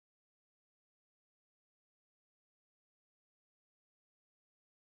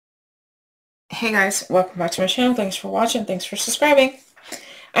Hey guys, welcome back to my channel. Thanks for watching. Thanks for subscribing.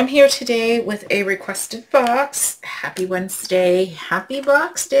 I'm here today with a requested box. Happy Wednesday. Happy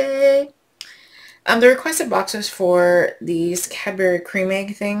box day. The requested box is for these Cadbury Creme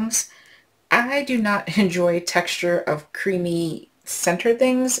Egg things. I do not enjoy texture of creamy center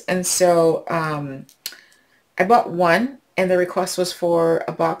things, and so I bought one, and the request was for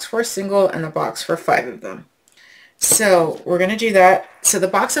a box for a single and a box for 5 of them. So we're going to do that. So the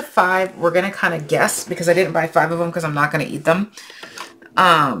box of 5, we're going to kind of guess, because I didn't buy 5 of them because I'm not going to eat them.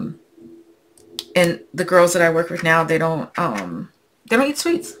 And the girls that I work with now, they don't eat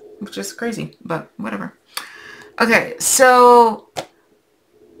sweets, which is crazy, but whatever. Okay, so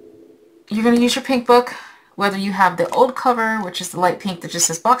you're going to use your pink book, whether you have the old cover, which is the light pink that just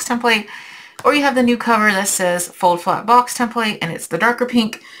says box template, or you have the new cover that says fold flat box template and it's the darker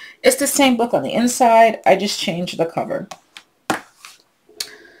pink. It's the same book on the inside. I just changed the cover.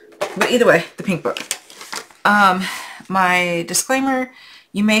 But either way, the pink book. My disclaimer,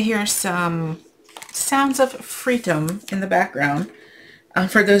 you may hear some sounds of freedom in the background.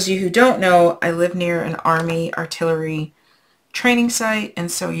 For those of you who don't know, I live near an Army artillery training site,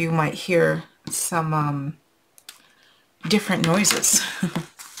 and so you might hear some different noises.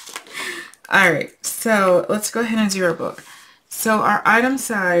 Alright, so let's go ahead and zero book. So our item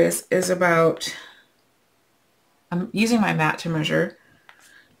size is about, I'm using my mat to measure,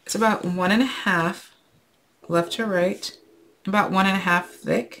 it's about 1.5 left to right, about 1.5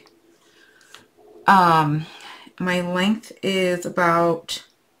 thick. My length is about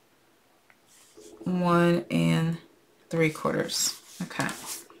 1 3/4. Okay,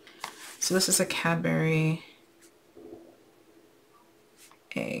 so this is a Cadbury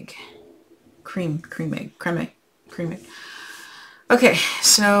egg, creme egg. Okay,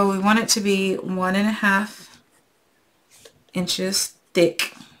 so we want it to be 1.5 inches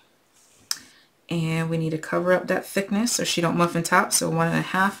thick, and we need to cover up that thickness so she don't muffin top. So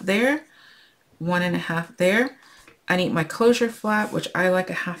 1.5 there, 1.5 there. I need my closure flap, which I like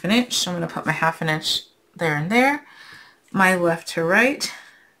a 1/2 inch, so I'm going to put my 1/2 inch there and there. My left to right.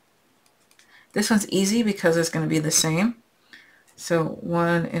 This one's easy because it's going to be the same. So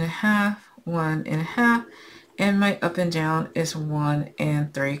 1.5, 1.5. And my up and down is 1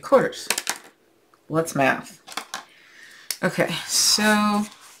 3/4. Let's math. Okay, so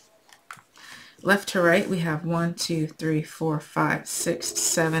left to right we have 1, 2, 3, 4, 5, 6,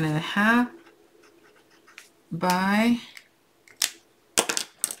 7.5 by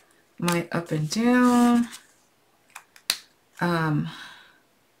my up and down.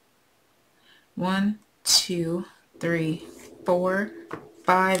 1, 2, 3, 4,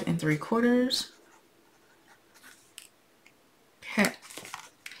 5 3/4. Okay,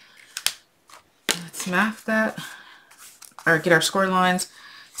 let's math that, or get our score lines.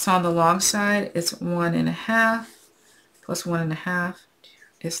 So on the long side, it's 1.5 plus 1.5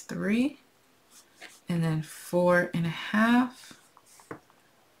 is 3, and then 4.5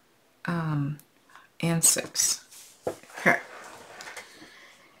 and 6. Okay,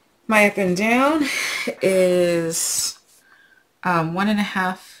 my up and down is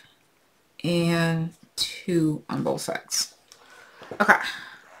 1.5 and 2 on both sides. Okay,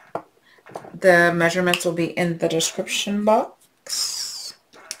 the measurements will be in the description box.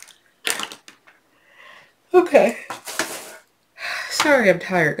 Okay, sorry I'm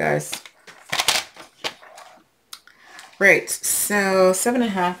tired, guys. Right, so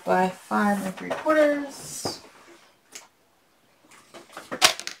 7.5 by 5 3/4.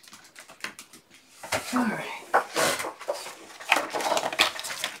 All right.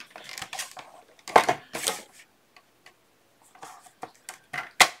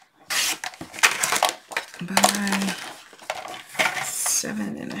 By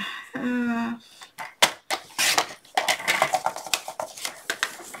 7.5.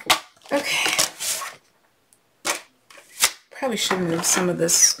 Okay. Probably should move some of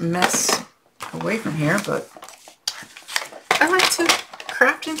this mess away from here, but I like to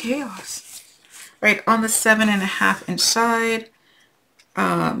craft in chaos. Right, on the 7.5 inch side,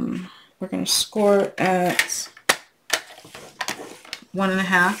 we're going to score at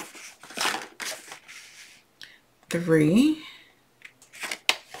 1.5. 3,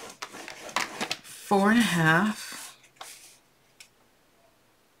 4.5,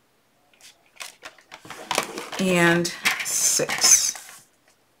 and 6.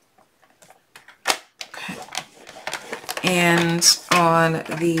 Okay, and on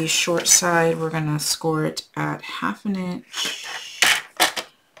the short side, we're going to score it at 1/2 inch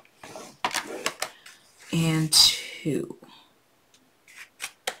and 2.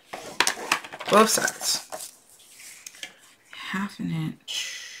 Both sides. 1/2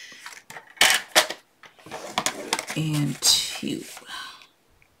 inch and 2.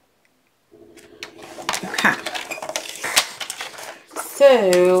 Okay.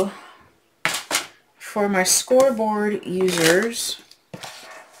 So for my scoreboard users,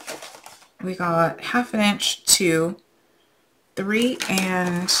 we got 1/2 inch, 2, 3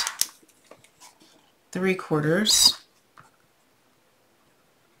 3/4,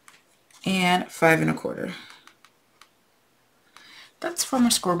 and 5 1/4. That's for my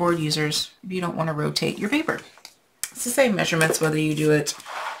scoreboard users if you don't want to rotate your paper. It's the same measurements whether you do it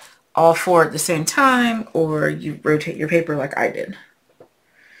all 4 at the same time or you rotate your paper like I did.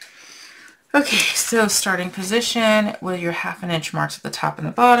 Okay, so starting position with your 1/2 inch marks at the top and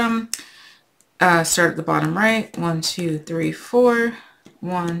the bottom. Start at the bottom right. 1, 2, 3, 4.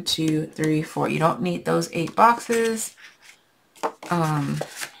 1, 2, 3, 4. You don't need those 8 boxes. Let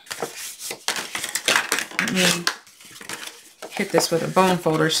me hit this with a bone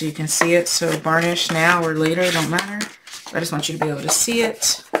folder so you can see it. So varnish now or later, it don't matter. I just want you to be able to see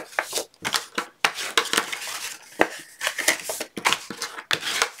it.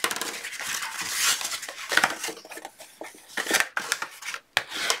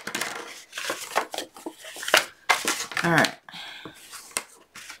 All right.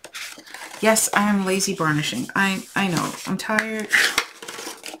 Yes, I am lazy varnishing. I know. I'm tired.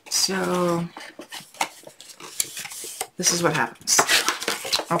 So this is what happens.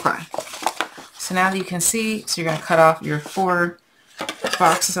 Okay. So now that you can see, so you're going to cut off your 4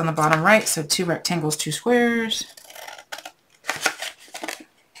 boxes on the bottom right. So 2 rectangles, 2 squares.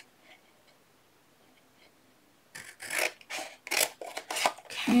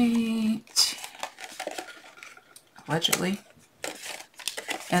 Okay. Allegedly.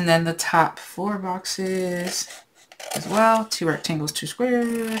 And then the top 4 boxes as well. 2 rectangles, 2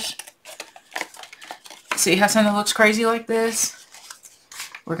 squares. See how something looks crazy like this?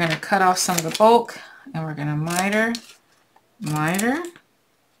 We're going to cut off some of the bulk and we're going to miter.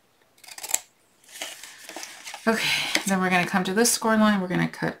 Okay, then we're going to come to this score line. We're going to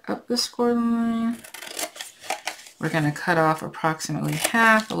cut up the score line. We're going to cut off approximately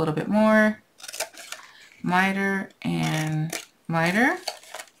half, a little bit more. Miter and miter.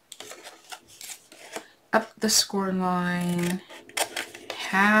 Up the score line,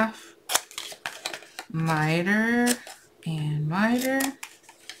 half, miter and miter.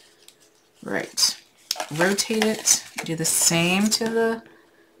 Right. Rotate it. Do the same to the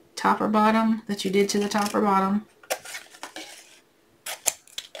top or bottom that you did to the top or bottom.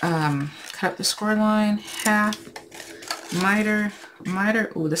 Cut up the score line, half, miter.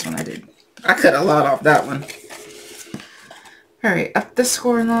 Oh, this one I cut a lot off that one. All right, up the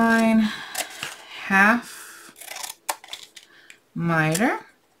score line, half, miter,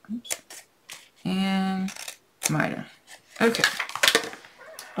 and miter. Okay.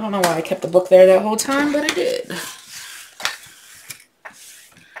 I don't know why I kept the book there that whole time, but I did.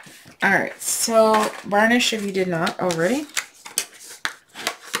 All right, so varnish if you did not already.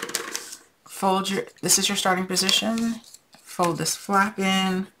 Fold your, this is your starting position. Fold this flap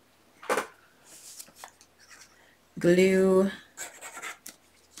in. Glue.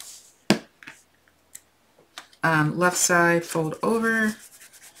 Left side, fold over.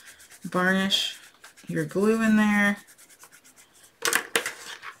 Varnish your glue in there.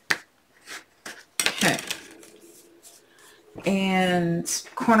 Okay. And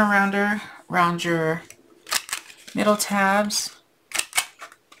corner rounder, round your middle tabs,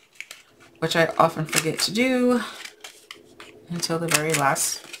 which I often forget to do until the very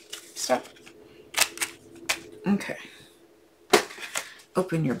last step. Okay.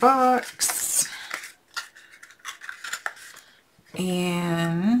 Open your box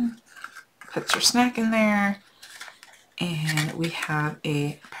and put your snack in there. And we have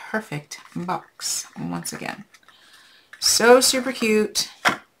a perfect box once again. So super cute.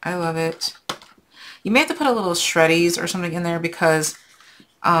 I love it. You may have to put a little shreddies or something in there because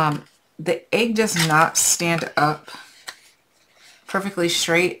the egg does not stand up perfectly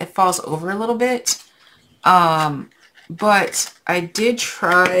straight. It falls over a little bit. But I did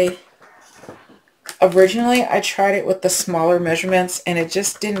try, originally I tried it with the smaller measurements and it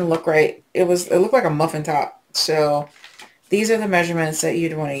just didn't look right. It looked like a muffin top. So these are the measurements that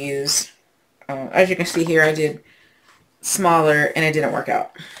you'd want to use. As you can see here, I did smaller and it didn't work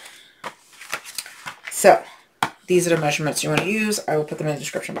out. So these are the measurements you want to use. I will put them in the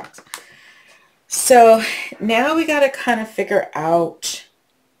description box. So now we got to kind of figure out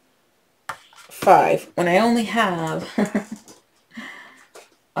 5 when I only have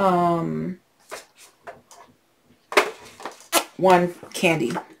one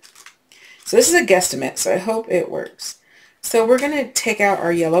candy. So this is a guesstimate, so I hope it works. So we're going to take out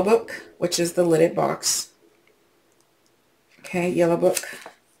our yellow book, which is the lidded box. Okay, yellow book.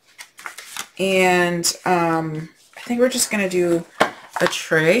 And I think we're just going to do a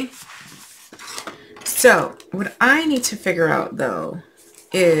tray. So what I need to figure out though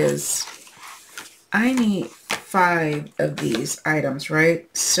is I need 5 of these items,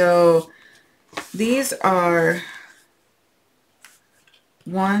 right? So these are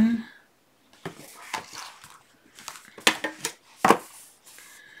 1,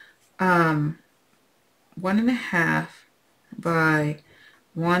 1.5 by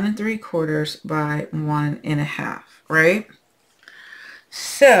 1 3/4 by 1.5, right?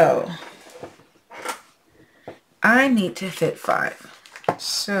 So I need to fit 5.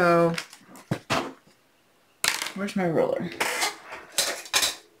 So where's my ruler?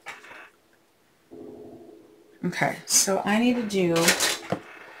 Okay, so I need to do,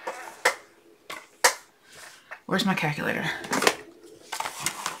 where's my calculator?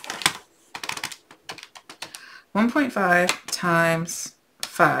 1.5 times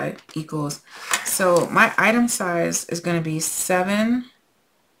 5 equals, so my item size is going to be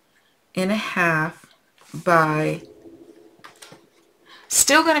 7.5 by,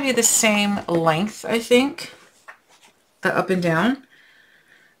 still going to be the same length, I think, the up and down.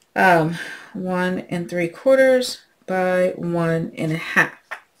 1 3/4 by 1.5,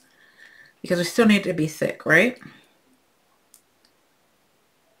 because we still need it to be thick, right?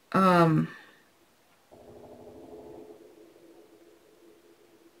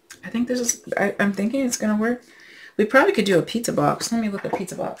 I think this is, I'm thinking it's going to work. We probably could do a pizza box. Let me look at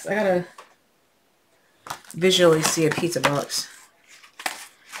pizza box. I got to visually see a pizza box.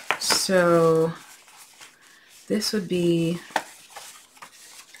 So this would be,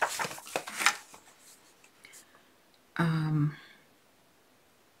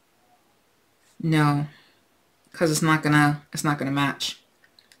 no, because it's not gonna match.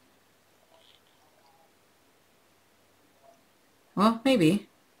 Well, maybe.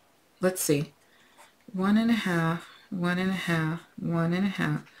 Let's see. 1.5, 1.5,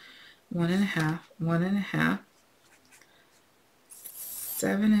 1.5, 1.5, 1.5,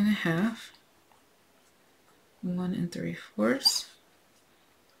 7.5, 1 3/4,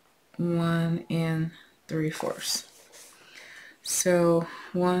 1 3/4. So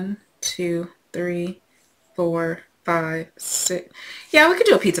 1, 2, 3, 4, 5, 6. Yeah, we could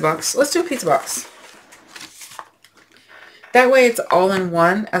do a pizza box. Let's do a pizza box. That way it's all in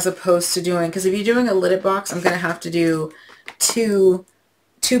one, as opposed to doing, because if you're doing a lidded box, I'm going to have to do two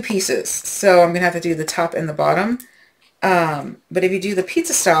pieces. So I'm going to have to do the top and the bottom. But if you do the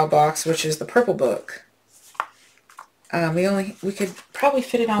pizza style box, which is the purple book, we could probably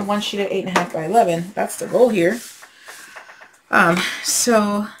fit it on one sheet of 8.5 by 11. That's the goal here.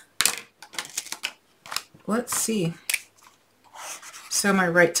 So let's see. So my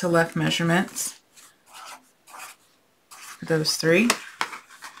right to left measurements, those 3.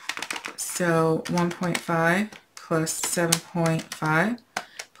 So 1.5 plus 7.5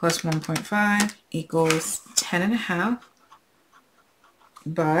 plus 1.5 equals 10.5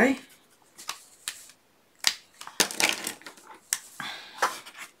 by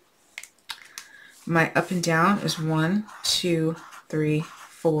my up and down is 1, 2, 3,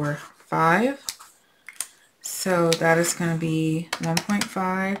 4, 5. So that is going to be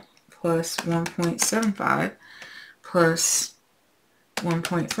 1.5 plus 1.75 plus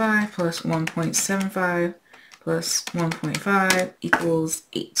 1.5 plus 1.75 plus 1.5 equals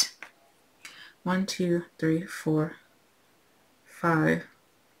 8. 1, 2, 3, 4, 5,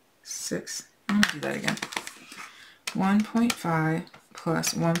 6. I'm going to do that again. 1.5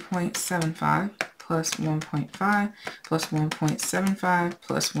 plus 1.75 plus 1.5 plus 1.75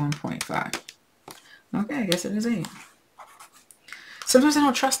 plus 1.5. Okay, I guess it is 8. Sometimes I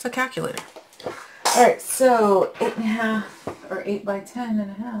don't trust the calculator. All right, so 8.5 or 8 by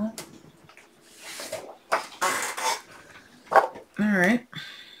 10.5. All right.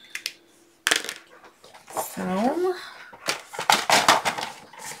 So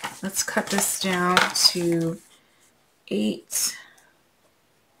let's cut this down to 8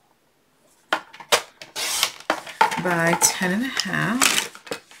 by 10.5.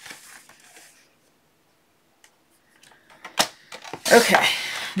 Okay,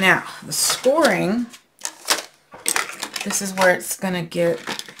 now the scoring, this is where it's going to get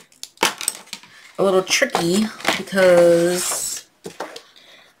a little tricky because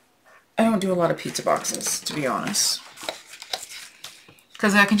I don't do a lot of pizza boxes, to be honest.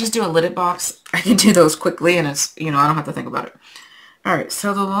 Because I can just do a lidded box. I can do those quickly and it's, I don't have to think about it. All right,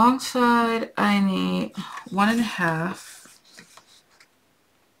 so the long side, I need 1.5.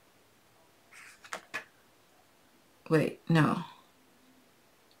 Wait, no.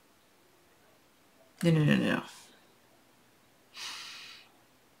 No.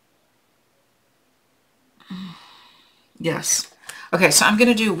 Yes. Okay, so I'm going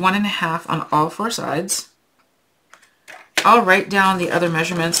to do 1.5 on all 4 sides. I'll write down the other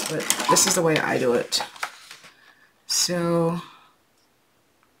measurements, but this is the way I do it. So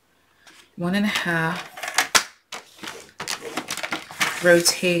 1.5,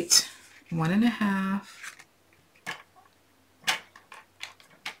 rotate 1.5,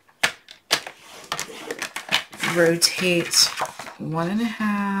 rotate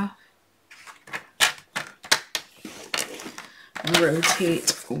 1.5,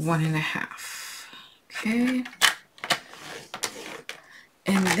 rotate 1.5. Okay.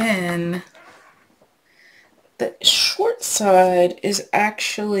 And then the short side is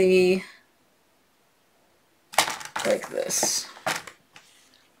actually like this.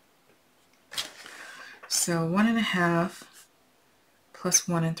 So 1.5 plus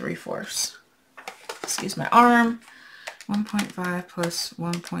 1 3/4. Excuse my arm. 1.5 plus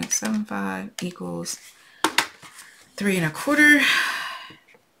 1.75 equals 3 1/4.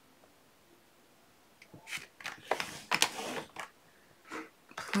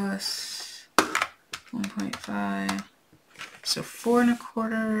 Plus 1.5, so 4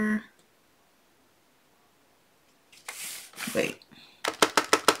 1/4. Wait,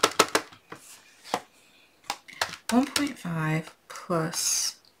 1.5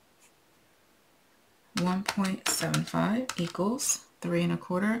 plus 1.75 equals 3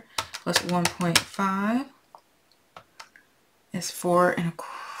 1/4, plus 1.5 is 4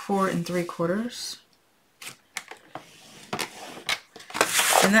 3/4.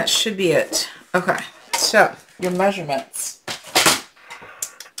 And that should be it. Okay, so your measurements.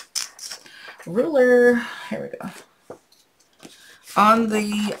 Ruler, here we go. On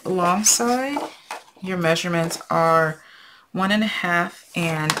the long side, your measurements are 1.5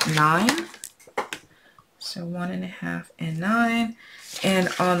 and 9. So 1.5 and 9.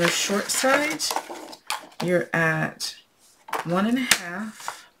 And on the short side, you're at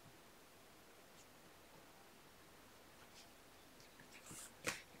 1.5.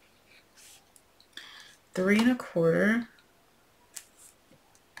 3 1/4,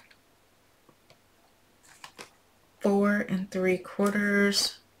 4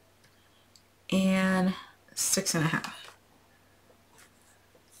 3/4, and 6 1/2.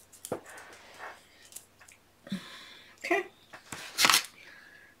 Okay.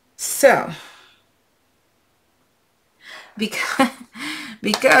 So,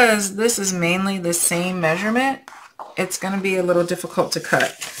 because this is mainly the same measurement, it's going to be a little difficult to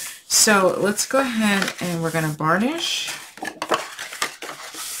cut. So let's go ahead and we're going to varnish.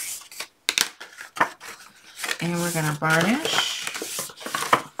 And we're going to varnish.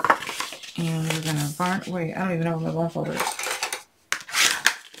 And we're going to varnish. Wait, I don't even know where my bone folder is.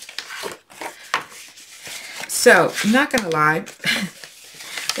 So, I'm not going to lie.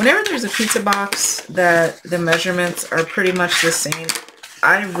 Whenever there's a pizza box that the measurements are pretty much the same,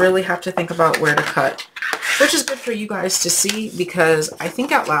 I really have to think about where to cut. Which is good for you guys to see because I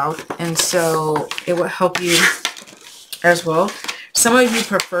think out loud, and so it will help you as well. Some of you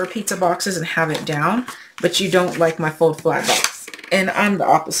prefer pizza boxes and have it down, but you don't like my fold flat box. And I'm the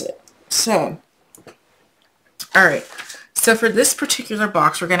opposite. So, alright. So for this particular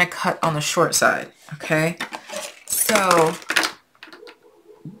box, we're going to cut on the short side. Okay. So,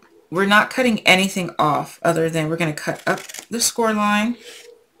 we're not cutting anything off other than we're going to cut up the score line.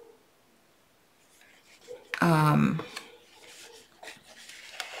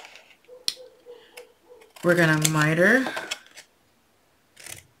 We're going to miter.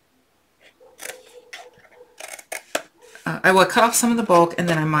 I will cut off some of the bulk and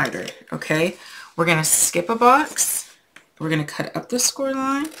then I miter. Okay. We're going to skip a box. We're going to cut up the score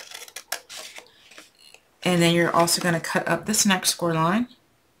line. And then you're also going to cut up this next score line.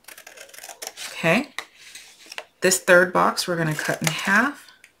 Okay. This third box we're going to cut in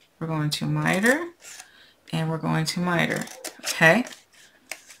half. We're going to miter. And we're going to miter. Okay.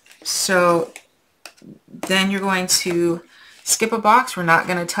 So then you're going to skip a box. We're not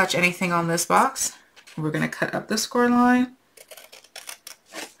going to touch anything on this box. We're going to cut up the score line.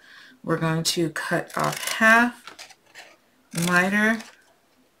 We're going to cut off half, miter,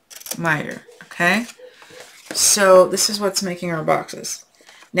 miter. Okay. So this is what's making our boxes.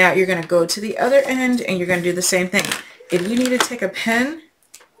 Now you're going to go to the other end and you're going to do the same thing. If you need to take a pen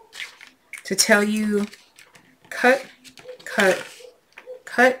to tell you cut, cut,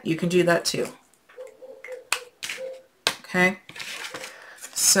 cut, you can do that too. Okay,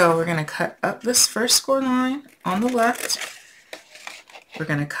 so we're going to cut up this first score line on the left. We're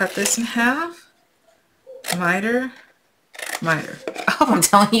going to cut this in half, miter, miter. I hope I'm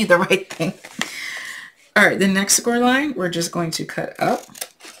telling you the right thing. All right, the next score line, we're just going to cut up.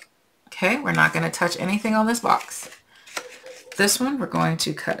 Okay, we're not going to touch anything on this box. this one, we're going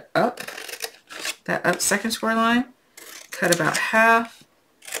to cut up, that up second score line, cut about half,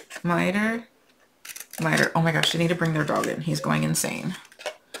 miter, miter. Oh my gosh, I need to bring their dog in. He's going insane.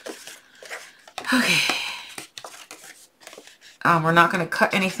 Okay. We're not going to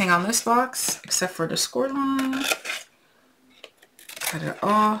cut anything on this box except for the score line. Cut it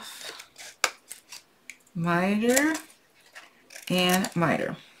off. Miter and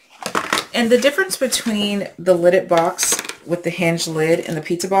miter. And the difference between the lidded box with the hinged lid and the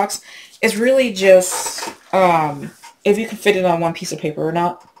pizza box is really just if you can fit it on one piece of paper or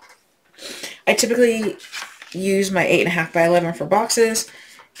not. I typically use my 8.5 by 11 for boxes,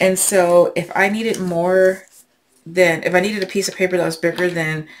 and so if I needed more than, if I needed a piece of paper that was bigger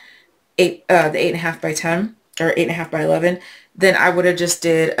than the 8.5 by 10 or 8.5 by 11, then I would have just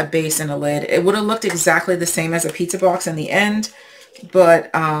did a base and a lid. It would have looked exactly the same as a pizza box in the end,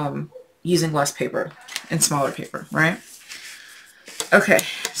 but using less paper and smaller paper, right? Okay,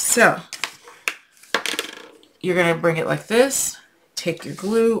 so you're going to bring it like this. Take your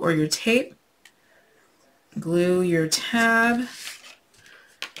glue or your tape, glue your tab,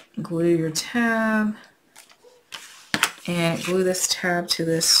 and glue this tab to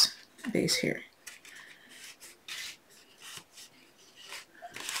this base here.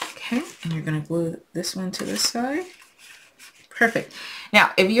 Okay, and you're going to glue this one to this side. Perfect.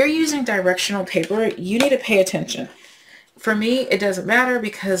 Now, if you're using directional paper, you need to pay attention. For me, it doesn't matter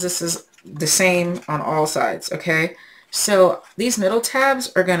because this is the same on all sides, okay? So these middle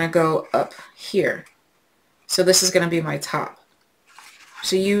tabs are going to go up here. So this is going to be my top.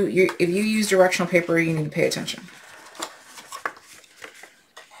 So if you use directional paper, you need to pay attention.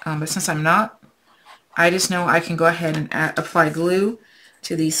 But since I'm not, I just know I can go ahead and apply glue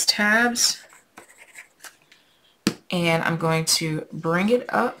to these tabs. And I'm going to bring it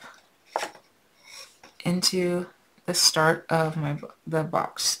up into the start of the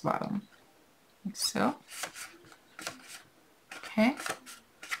box bottom, like so. Okay.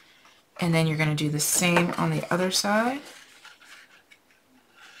 And then you're going to do the same on the other side.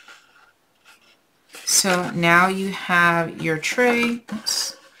 So now you have your tray.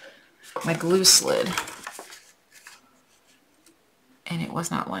 Oops, my glue slid. And it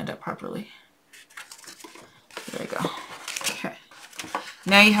was not lined up properly. There we go. Okay.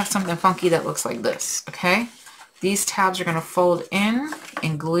 Now you have something funky that looks like this, okay? These tabs are going to fold in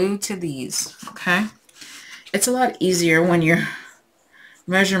and glue to these, okay? It's a lot easier when your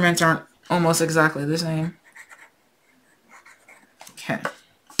measurements aren't almost exactly the same. Okay.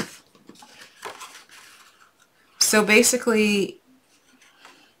 So basically,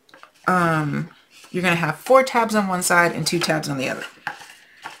 you're going to have 4 tabs on one side and 2 tabs on the other.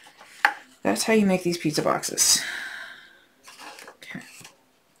 That's how you make these pizza boxes. Okay.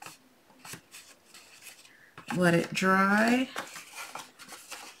 Let it dry.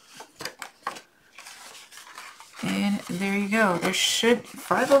 And there you go. There should,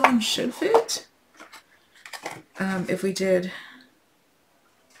 5 of them should fit. If we did,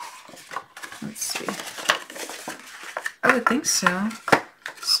 let's see. I would think so.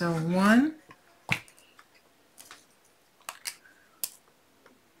 So 1,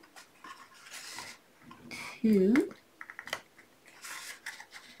 2,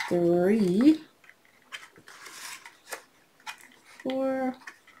 3, 4,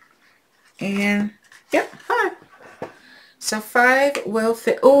 and yep, 5. So 5 will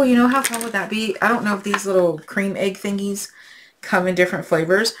fit. Oh, you know how fun would that be? I don't know if these little cream egg thingies come in different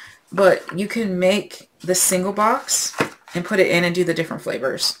flavors, but you can make the single box and put it in and do the different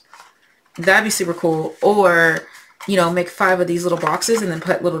flavors. That'd be super cool. Or, you know, make 5 of these little boxes and then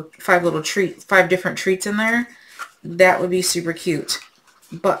put 5 different treats in there. That would be super cute.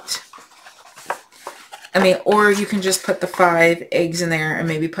 But, I mean, or you can just put the 5 eggs in there and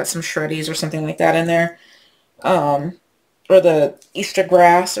maybe put some shreddies or something like that in there. Or the Easter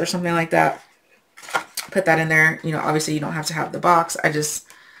grass or something like that. Put that in there. You know, obviously you don't have to have the box. I guess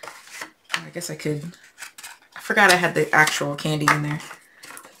I could. I forgot I had the actual candy in there.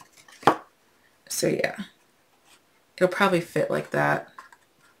 So yeah. It'll probably fit like that.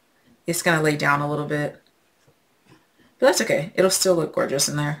 It's going to lay down a little bit. But that's okay. It'll still look gorgeous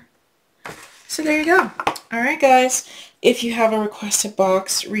in there. So there you go. Alright guys. If you have a requested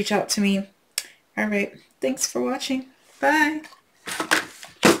box, reach out to me. Alright. Thanks for watching. Bye.